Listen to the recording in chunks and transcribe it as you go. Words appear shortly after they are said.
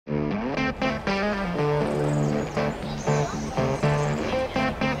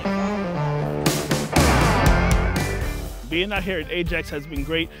Being out here at Ajax has been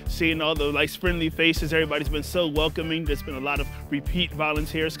great, seeing all the nice friendly faces. Everybody's been so welcoming. There's been a lot of repeat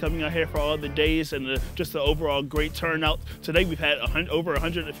volunteers coming out here for all the days, and just the overall great turnout. Today we've had over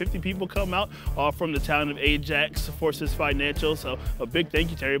 150 people come out, all from the town of Ajax, Forces Financial. So a big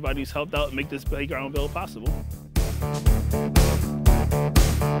thank you to everybody who's helped out and make this playground build possible.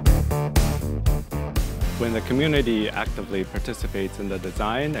 When the community actively participates in the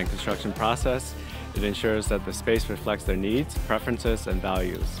design and construction process, it ensures that the space reflects their needs, preferences, and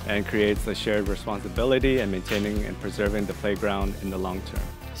values, and creates a shared responsibility in maintaining and preserving the playground in the long term.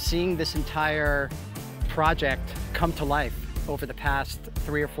 Seeing this entire project come to life over the past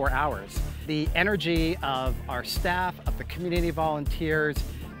 3 or 4 hours, the energy of our staff, of the community volunteers,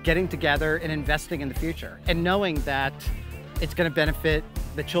 getting together and investing in the future, and knowing that it's going to benefit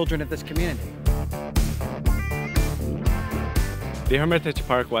the children of this community. The Hermitage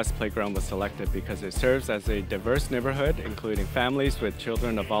Park West Playground was selected because it serves as a diverse neighborhood, including families with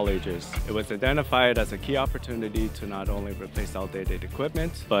children of all ages. It was identified as a key opportunity to not only replace outdated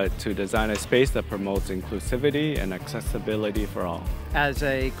equipment, but to design a space that promotes inclusivity and accessibility for all. As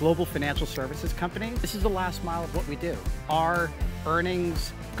a global financial services company, this is the last mile of what we do. Our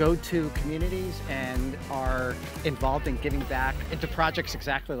earnings go to communities and are involved in giving back into projects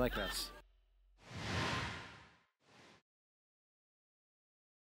exactly like this.